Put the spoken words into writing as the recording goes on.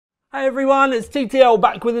Hey everyone, it's TTL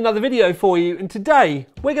back with another video for you, and today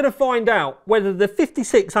we're going to find out whether the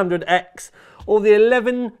 5600X or the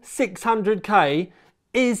 11600K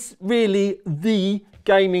is really the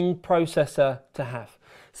gaming processor to have.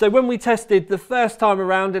 So when we tested the first time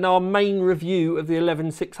around in our main review of the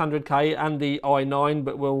 11600K and the i9,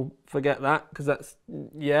 but we'll forget that because that's,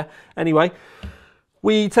 yeah. Anyway,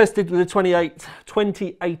 we tested with the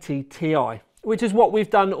 2080 Ti. Which is what we've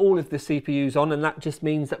done all of the CPUs on, and that just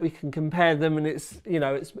means that we can compare them and it's, you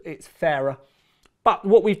know, it's fairer. But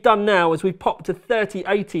what we've done now is we've popped a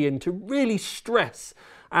 3080 in to really stress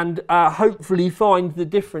and hopefully find the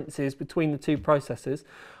differences between the two processors.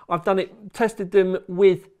 I've tested them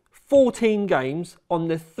with 14 games on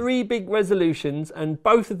the 3 big resolutions, and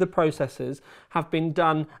both of the processors have been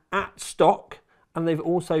done at stock, and they've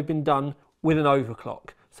also been done with an overclock.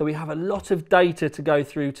 So we have a lot of data to go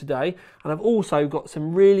through today, and I've also got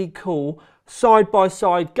some really cool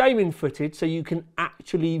side-by-side gaming footage so you can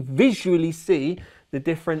actually visually see the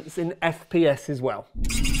difference in FPS as well.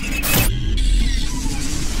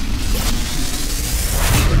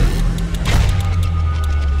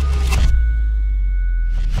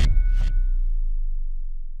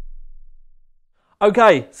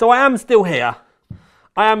 Okay, so I am still here.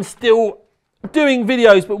 I am still doing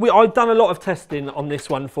videos, but I've done a lot of testing on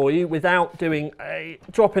this one for you without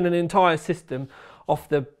dropping an entire system off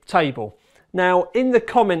the table. Now, in the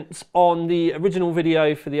comments on the original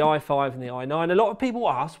video for the i5 and the i9, a lot of people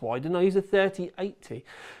asked, why didn't I use a 3080?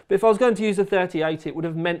 But if I was going to use a 3080, it would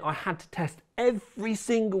have meant I had to test every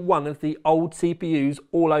single one of the old CPUs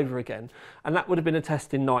all over again. And that would have been a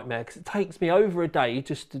testing nightmare, because it takes me over a day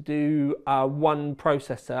just to do one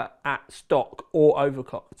processor at stock or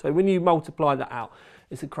overclock. So when you multiply that out,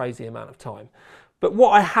 it's a crazy amount of time. But what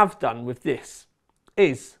I have done with this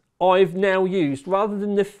is I've now used, rather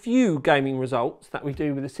than the few gaming results that we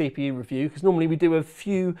do with a CPU review, because normally we do a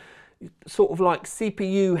few sort of like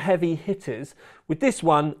CPU heavy hitters, with this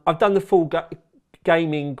one I've done the full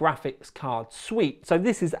gaming graphics card suite. So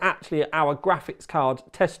this is actually our graphics card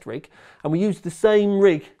test rig, and we use the same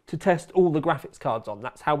rig to test all the graphics cards on.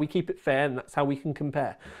 That's how we keep it fair, and that's how we can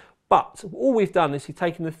compare. But all we've done is we've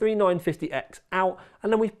taken the 3950X out,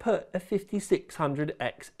 and then we've put a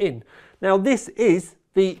 5600X in. Now this is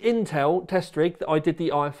the Intel test rig that I did the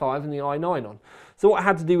i5 and the i9 on. So what I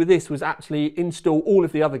had to do with this was actually install all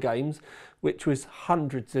of the other games, which was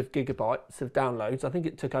hundreds of gigabytes of downloads. I think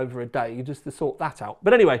it took over a day just to sort that out.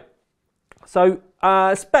 But anyway, so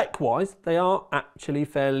spec-wise, they are actually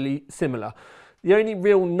fairly similar. The only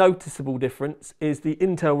real noticeable difference is the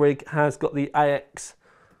Intel rig has got the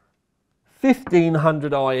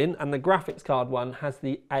AX1500i in, and the graphics card one has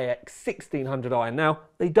the AX1600i in. Now,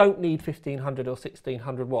 they don't need 1500 or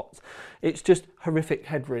 1600 watts. It's just horrific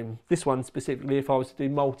headroom. This one specifically, if I was to do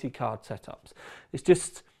multi-card setups. It's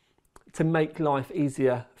just to make life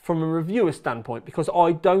easier from a reviewer standpoint, because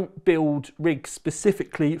I don't build rigs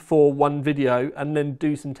specifically for one video and then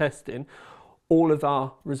do some testing. All of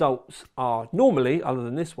our results are normally, other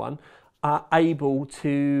than this one, are able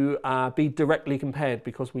to be directly compared,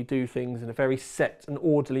 because we do things in a very set and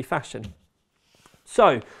orderly fashion.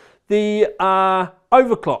 So the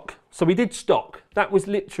overclock, so we did stock. That was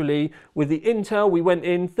literally with the Intel, we went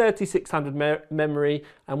in 3600 memory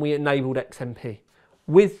and we enabled XMP.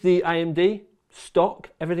 With the AMD stock,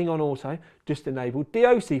 everything on auto, just enabled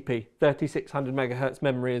DOCP, 3600 megahertz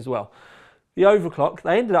memory as well. The overclock,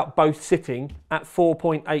 they ended up both sitting at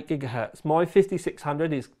 4.8 gigahertz. My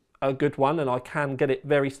 5600 is a good one, and I can get it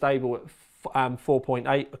very stable at 4.8.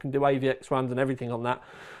 I can do AVX runs and everything on that.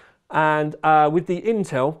 And with the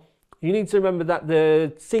Intel, you need to remember that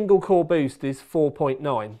the single core boost is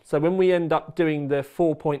 4.9. So when we end up doing the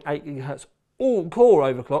 4.8 gigahertz all core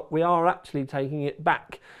overclock, we are actually taking it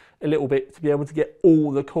back a little bit to be able to get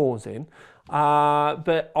all the cores in.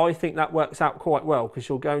 But I think that works out quite well, because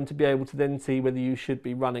you're going to be able to then see whether you should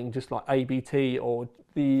be running just like ABT or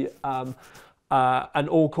the an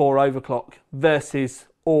all-core overclock versus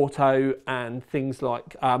auto and things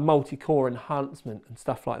like multi-core enhancement and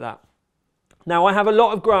stuff like that. Now, I have a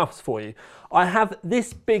lot of graphs for you. I have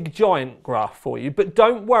this big giant graph for you, but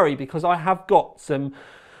don't worry, because I have got some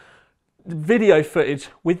video footage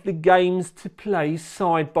with the games to play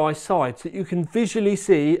side by side, so you can visually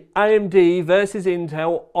see AMD versus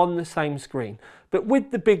Intel on the same screen. But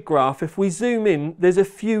with the big graph, if we zoom in, there's a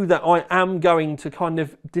few that I am going to kind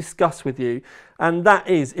of discuss with you. And that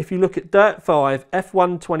is, if you look at Dirt 5,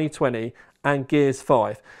 F1 2020 and Gears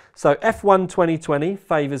 5. So F1 2020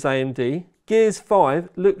 favours AMD. Gears 5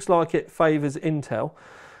 looks like it favours Intel.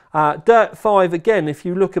 Dirt 5, again, if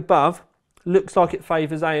you look above, looks like it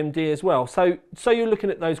favours AMD as well. So you're looking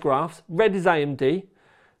at those graphs. Red is AMD,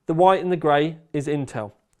 the white and the grey is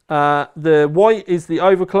Intel. The white is the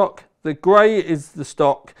overclock, the grey is the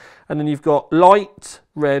stock, and then you've got light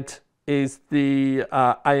red is the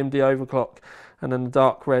AMD overclock, and then the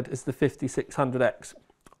dark red is the 5600X.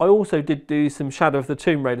 I also did do some Shadow of the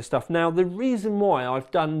Tomb Raider stuff. Now, the reason why I've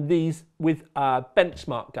done these with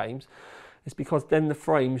benchmark games is because then the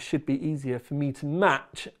frames should be easier for me to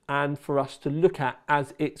match and for us to look at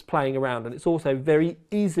as it's playing around. And it's also very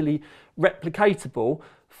easily replicatable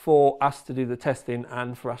for us to do the testing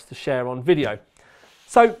and for us to share on video.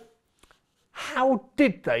 So, how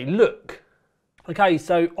did they look? Okay,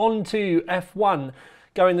 so on to F1,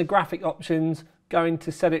 go in the graphic options, going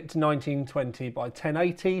to set it to 1920 by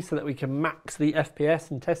 1080 so that we can max the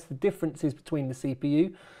FPS and test the differences between the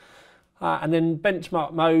CPU. And then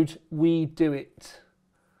benchmark mode, we do it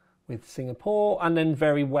with Singapore, and then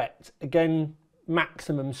very wet. Again,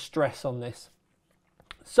 maximum stress on this.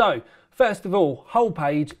 So, first of all, whole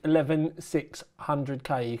page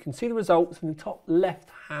 11600K. You can see the results in the top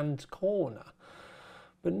left-hand corner.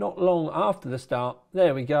 But not long after the start,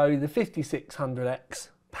 there we go, the 5600X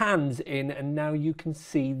pans in, and now you can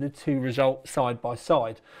see the two results side by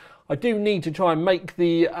side. I do need to try and make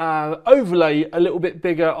the overlay a little bit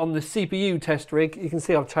bigger on the CPU test rig. You can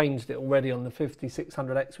see I've changed it already on the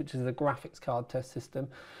 5600X, which is the graphics card test system.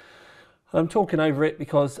 I'm talking over it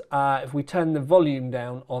because if we turn the volume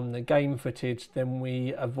down on the game footage, then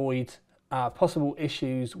we avoid possible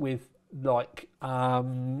issues with like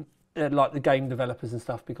the game developers and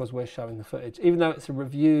stuff, because we're showing the footage. Even though it's a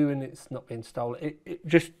review and it's not being stolen,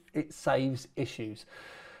 it saves issues.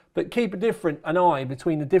 But keep an eye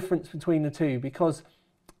between the difference between the two, because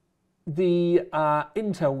the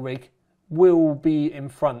Intel rig will be in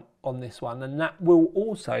front on this one, and that will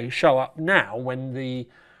also show up now when the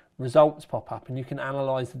results pop up, and you can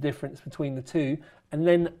analyse the difference between the two. And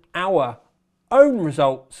then our own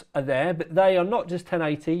results are there, but they are not just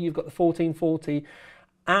 1080, you've got the 1440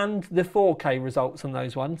 and the 4K results on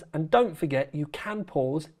those ones. And don't forget, you can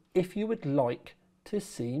pause if you would like to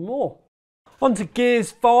see more. On to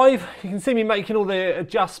Gears 5, you can see me making all the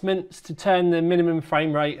adjustments to turn the minimum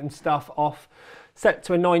frame rate and stuff off, set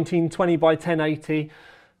to a 1920 by 1080,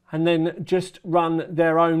 and then just run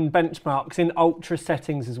their own benchmarks in ultra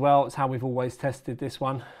settings as well. It's how we've always tested this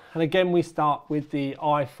one. And again, we start with the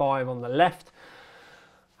i5 on the left,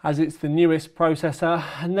 as it's the newest processor,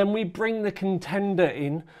 and then we bring the contender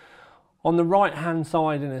in on the right hand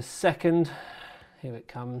side in a second. Here it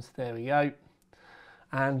comes, there we go.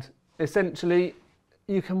 And essentially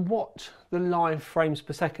you can watch the live frames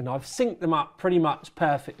per second. I've synced them up pretty much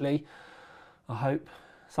perfectly, I hope.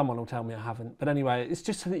 Someone will tell me I haven't, but anyway, it's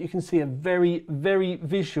just so that you can see a very, very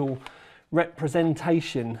visual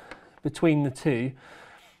representation between the two.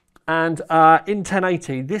 And in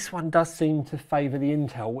 1080, this one does seem to favour the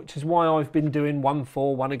Intel, which is why I've been doing 1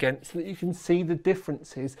 for, 1 against, so that you can see the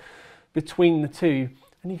differences between the two,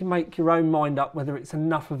 and you can make your own mind up whether it's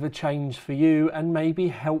enough of a change for you, and maybe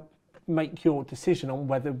help make your decision on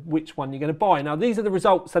which one you're going to buy. Now, these are the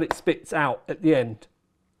results that it spits out at the end.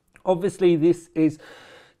 Obviously, this is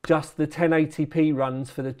just the 1080p runs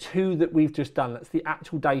for the two that we've just done. That's the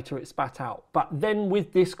actual data it spat out. But then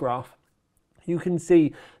with this graph, you can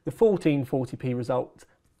see the 1440p results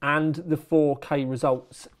and the 4K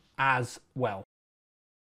results as well.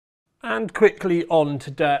 And quickly on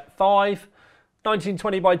to Dirt 5,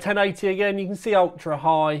 1920 by 1080 again. You can see ultra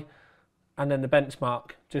high, and then the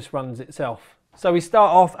benchmark just runs itself. So we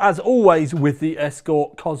start off as always with the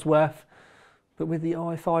Escort Cosworth, but with the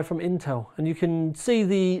i5 from Intel. And you can see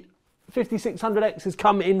the 5600X has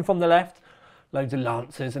come in from the left, loads of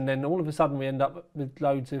Lancers, and then all of a sudden we end up with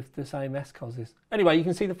loads of the same S-Coses. Anyway, you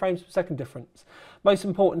can see the frames per second difference. Most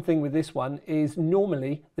important thing with this one is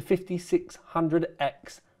normally the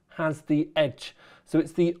 5600X has the edge. So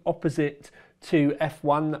it's the opposite to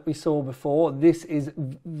F1 that we saw before. This is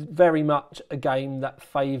very much a game that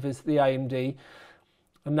favours the AMD,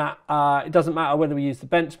 and that it doesn't matter whether we use the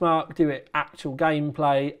benchmark, do it actual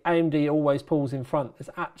gameplay, AMD always pulls in front.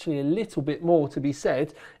 There's actually a little bit more to be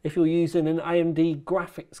said if you're using an AMD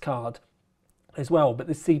graphics card as well, but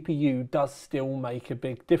the CPU does still make a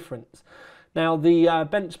big difference. Now, the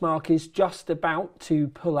benchmark is just about to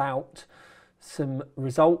pull out some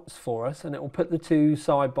results for us, and it will put the two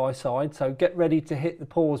side by side, so get ready to hit the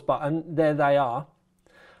pause button. There they are.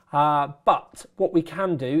 But what we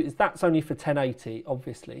can do is, that's only for 1080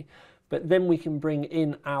 obviously, but then we can bring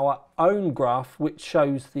in our own graph which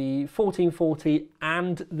shows the 1440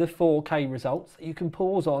 and the 4K results that you can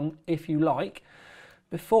pause on if you like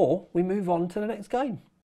before we move on to the next game.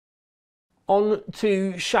 On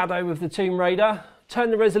to Shadow of the Tomb Raider.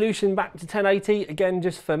 Turn the resolution back to 1080, again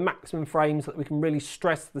just for maximum frames so that we can really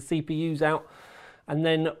stress the CPUs out. And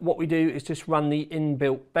then what we do is just run the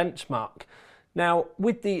inbuilt benchmark. Now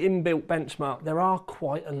with the inbuilt benchmark there are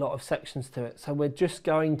quite a lot of sections to it, so we're just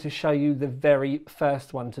going to show you the very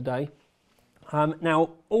first one today. Now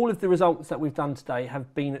all of the results that we've done today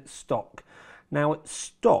have been at stock. Now at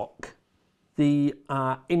stock the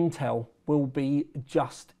Intel will be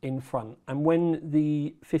just in front, and when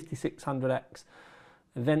the 5600X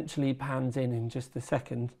eventually pans in just a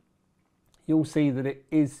second, you'll see that it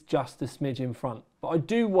is just a smidge in front. But I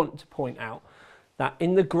do want to point out that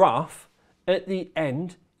in the graph at the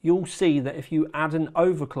end you'll see that if you add an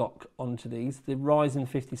overclock onto these, the Ryzen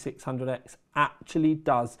 5600X actually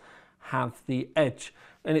does have the edge,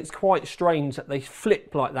 and it's quite strange that they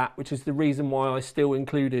flip like that, which is the reason why I still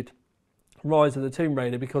included Rise of the Tomb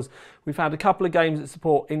Raider, because we've had a couple of games that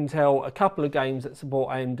support Intel, a couple of games that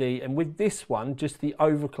support AMD, and with this one just the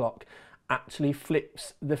overclock actually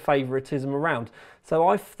flips the favoritism around. So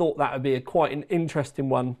I thought that would be quite an interesting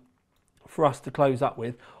one for us to close up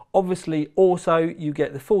with. Obviously also you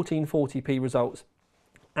get the 1440p results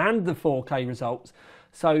and the 4K results,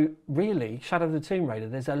 so really Shadow of the Tomb Raider,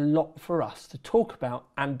 there's a lot for us to talk about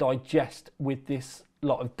and digest with this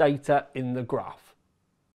lot of data in the graph.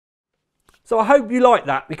 So I hope you like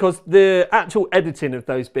that, because the actual editing of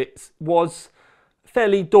those bits was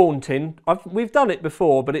fairly daunting. We've done it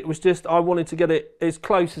before, but it was just, I wanted to get it as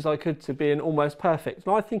close as I could to being almost perfect.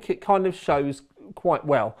 And I think it kind of shows quite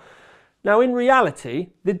well. Now in reality,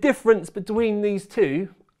 the difference between these two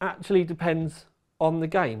actually depends on the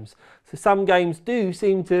games. So some games do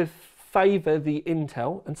seem to favour the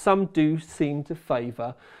Intel and some do seem to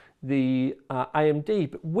favour the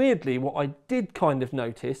AMD, but weirdly what I did kind of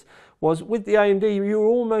notice was with the AMD you were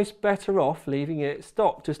almost better off leaving it at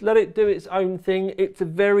stock. Just let it do its own thing. It's a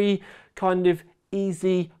very kind of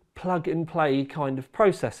easy plug and play kind of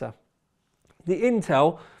processor. The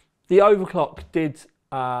Intel, the overclock did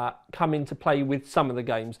come into play with some of the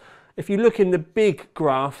games. If you look in the big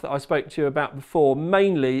graph that I spoke to you about before,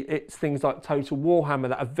 mainly it's things like Total Warhammer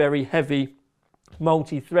that are very heavy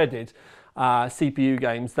multi-threaded CPU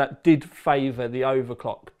games that did favour the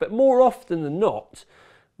overclock. But more often than not,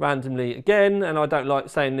 randomly again, and I don't like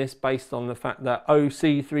saying this based on the fact that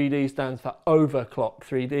OC3D stands for Overclock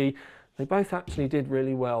 3D, they both actually did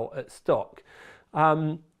really well at stock.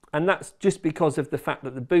 And that's just because of the fact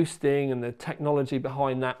that the boosting and the technology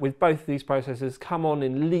behind that with both of these processors come on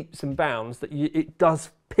in leaps and bounds, that it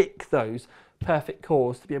does pick those perfect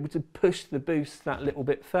cores to be able to push the boost that little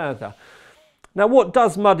bit further. Now what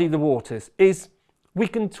does muddy the waters is, we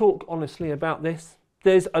can talk honestly about this.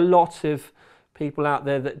 There's a lot of people out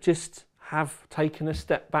there that just have taken a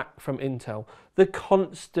step back from Intel. The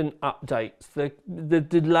constant updates, the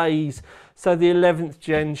delays. So the 11th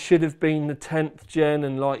gen should have been the 10th gen,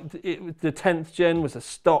 and the 10th gen was a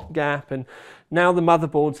stopgap, and now the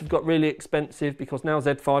motherboards have got really expensive because now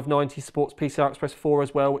Z590 supports PCI Express 4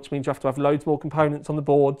 as well, which means you have to have loads more components on the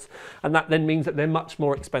boards, and that then means that they're much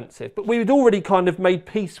more expensive. But we had already kind of made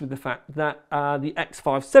peace with the fact that the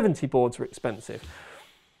X570 boards were expensive.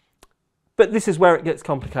 But this is where it gets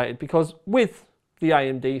complicated, because with the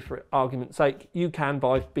AMD, for argument's sake, you can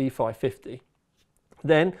buy B550.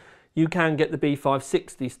 Then you can get the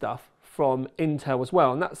B560 stuff from Intel as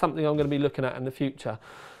well, and that's something I'm going to be looking at in the future.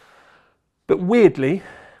 But weirdly,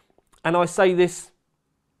 and I say this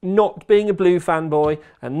not being a Blue fanboy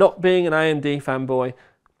and not being an AMD fanboy,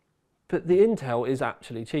 but the Intel is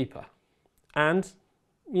actually cheaper. And,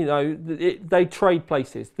 you know, they trade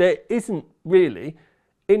places. There isn't really,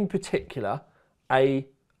 in particular, a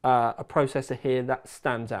processor here that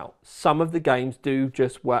stands out. Some of the games do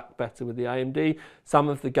just work better with the AMD. Some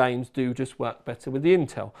of the games do just work better with the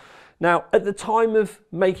Intel. Now, at the time of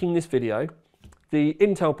making this video, the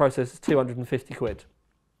Intel processor is 250 quid.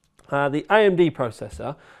 The AMD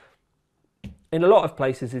processor, in a lot of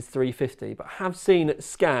places, is 350, but I have seen at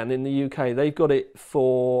Scan in the UK, they've got it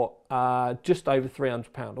for just over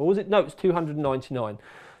 £300. Or was it? No, it's 299. So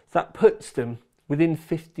that puts them within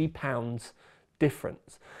 £50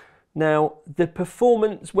 difference. Now, the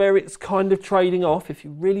performance where it's kind of trading off, if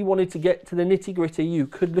you really wanted to get to the nitty-gritty, you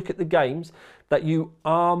could look at the games that you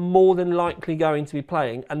are more than likely going to be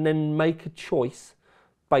playing and then make a choice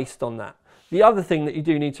based on that. The other thing that you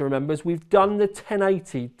do need to remember is we've done the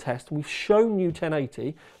 1080 test. We've shown you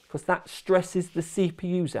 1080 because that stresses the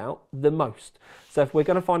CPUs out the most. So if we're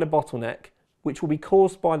going to find a bottleneck, which will be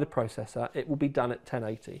caused by the processor, it will be done at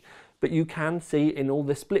 1080. But you can see in all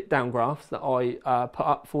the split down graphs that I put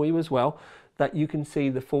up for you as well, that you can see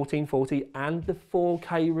the 1440 and the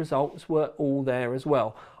 4K results were all there as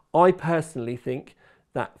well. I personally think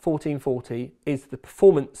that 1440 is the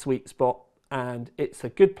performance sweet spot, and it's a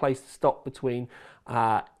good place to stop between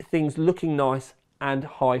things looking nice and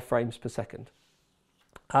high frames per second.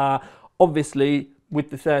 Obviously,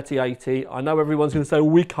 with the 3080, I know everyone's going to say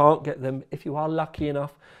we can't get them. If you are lucky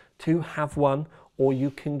enough to have one, or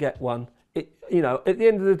you can get one, you know, at the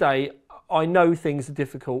end of the day, I know things are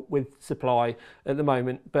difficult with supply at the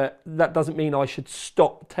moment, but that doesn't mean I should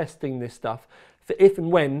stop testing this stuff. For if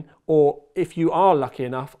and when, or if you are lucky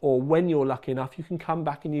enough, or when you're lucky enough, you can come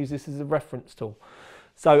back and use this as a reference tool.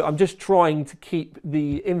 So I'm just trying to keep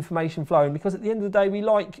the information flowing, because at the end of the day, we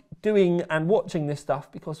like doing and watching this stuff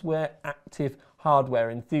because we're active hardware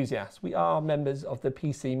enthusiasts. We are members of the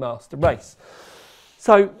PC Master Race.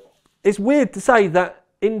 So it's weird to say that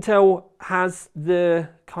Intel has the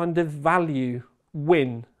kind of value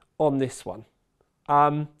win on this one.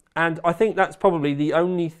 And I think that's probably the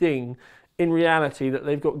only thing in reality that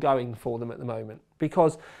they've got going for them at the moment.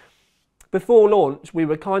 Because before launch, we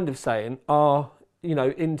were kind of saying, you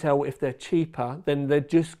know, Intel, if they're cheaper, then they're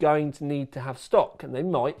just going to need to have stock and they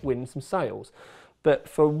might win some sales. But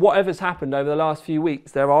for whatever's happened over the last few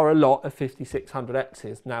weeks, there are a lot of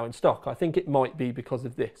 5600Xs now in stock. I think it might be because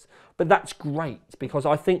of this. But that's great, because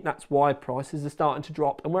I think that's why prices are starting to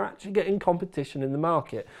drop and we're actually getting competition in the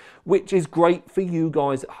market, which is great for you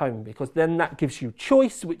guys at home, because then that gives you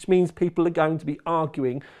choice, which means people are going to be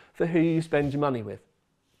arguing for who you spend your money with.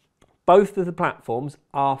 Both of the platforms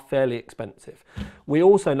are fairly expensive. We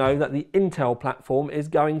also know that the Intel platform is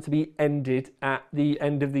going to be ended at the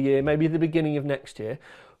end of the year, maybe the beginning of next year,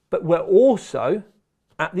 but we're also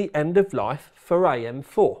at the end of life for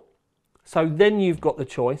AM4. So then you've got the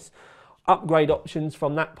choice. Upgrade options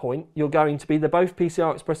from that point, you're going to be, they're both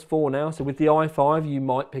PCI Express 4 now, so with the i5 you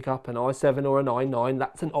might pick up an i7 or an i9,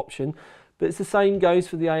 that's an option. But it's the same goes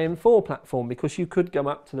for the AM4 platform, because you could go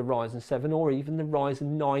up to the Ryzen 7 or even the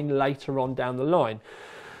Ryzen 9 later on down the line.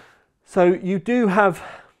 So you do have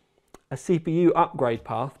a CPU upgrade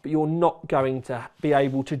path, but you're not going to be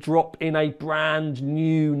able to drop in a brand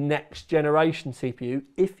new next generation CPU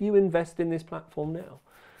if you invest in this platform now.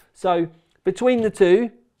 So between the two,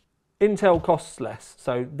 Intel costs less,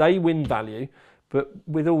 so they win value, but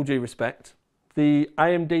with all due respect, the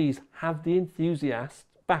AMDs have the enthusiast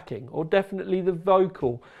backing, or definitely the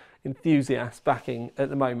vocal enthusiast backing at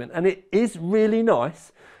the moment, and it is really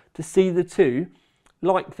nice to see the two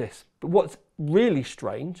like this. But what's really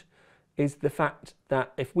strange is the fact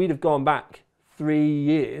that if we'd have gone back 3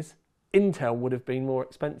 years, Intel would have been more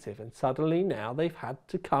expensive, and suddenly now they've had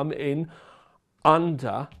to come in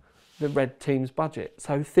under the red team's budget.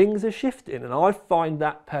 So things are shifting, and I find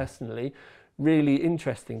that personally really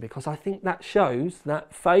interesting, because I think that shows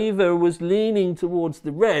that favour was leaning towards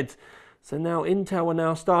the red. So now Intel are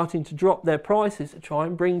now starting to drop their prices to try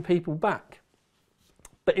and bring people back.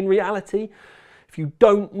 But in reality, if you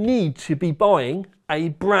don't need to be buying a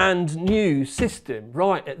brand new system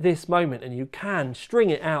right at this moment, and you can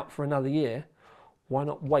string it out for another year, why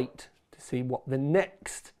not wait to see what the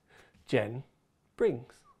next gen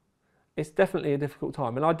brings? It's definitely a difficult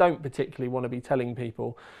time, and I don't particularly want to be telling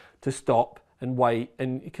people to stop and wait,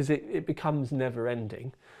 and because it becomes never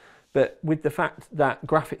ending. But with the fact that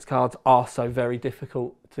graphics cards are so very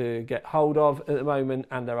difficult to get hold of at the moment,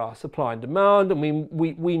 and there are supply and demand, I mean,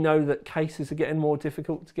 we know that cases are getting more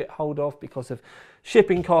difficult to get hold of because of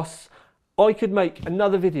shipping costs. I could make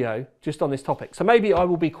another video just on this topic, so maybe I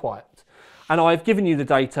will be quiet. And I've given you the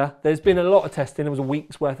data. There's been a lot of testing. There was a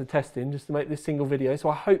week's worth of testing just to make this single video. So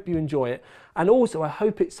I hope you enjoy it. And also I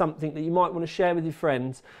hope it's something that you might want to share with your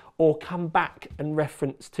friends or come back and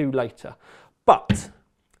reference to later. But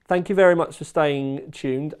thank you very much for staying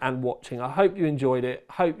tuned and watching. I hope you enjoyed it.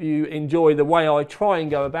 Hope you enjoy the way I try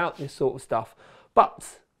and go about this sort of stuff.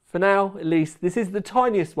 But for now, at least, this is the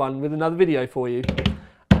tiniest one with another video for you.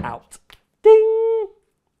 Out. Ding!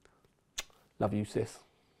 Love you, sis.